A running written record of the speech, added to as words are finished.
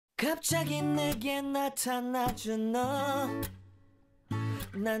갑자기 내게 나타나준 너,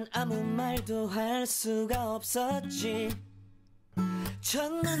 난 아무 말도 할 수가 없었지.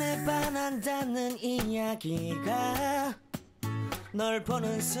 첫눈에 반한다는 이야기가 널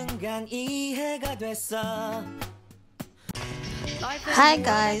보는 순간 이해가 됐어. Hi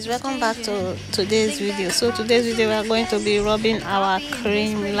guys, welcome back to today's video. So today's video we are going to be rubbing our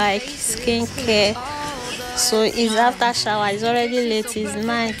cream like skincare. So it's after shower, it's already late, it's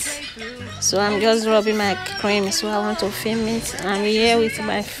night, so I'm just rubbing my cream. So I want to film it. I'm here with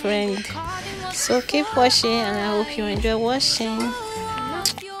my friend, so keep watching and I hope you enjoy watching.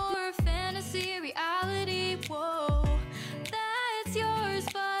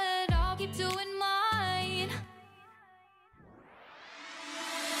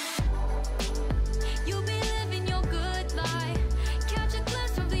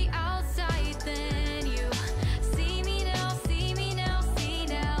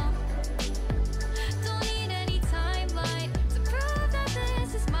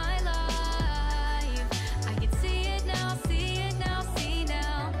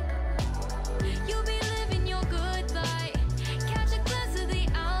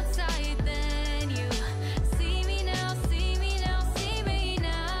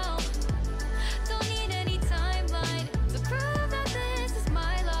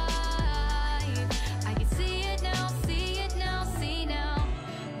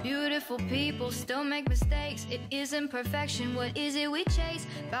 People still make mistakes. It isn't perfection. What is it we chase?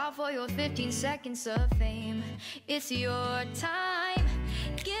 Bow for your 15 seconds of fame. It's your time.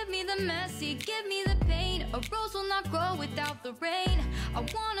 Give me the messy, give me the pain. A rose will not grow without the rain. I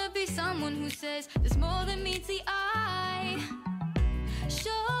wanna be someone who says there's more than meets the eye. Show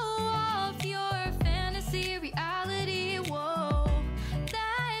off your fantasy, reality. Whoa,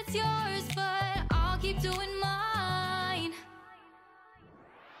 that's yours, but I'll keep doing mine.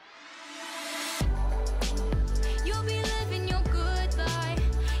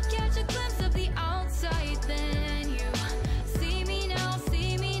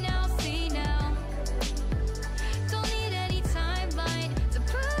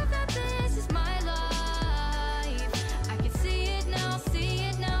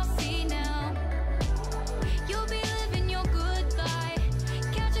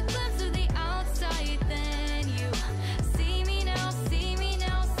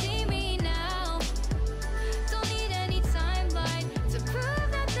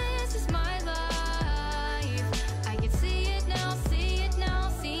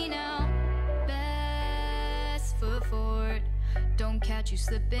 Catch you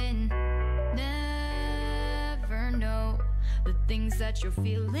slipping, never know the things that you're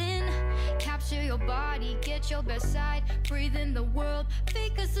feeling. Capture your body, get your best side, breathe in the world,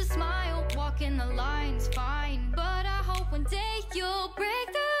 fake us a smile, walk in the lines, fine. But I hope one day you'll break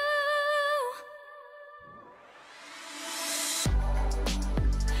the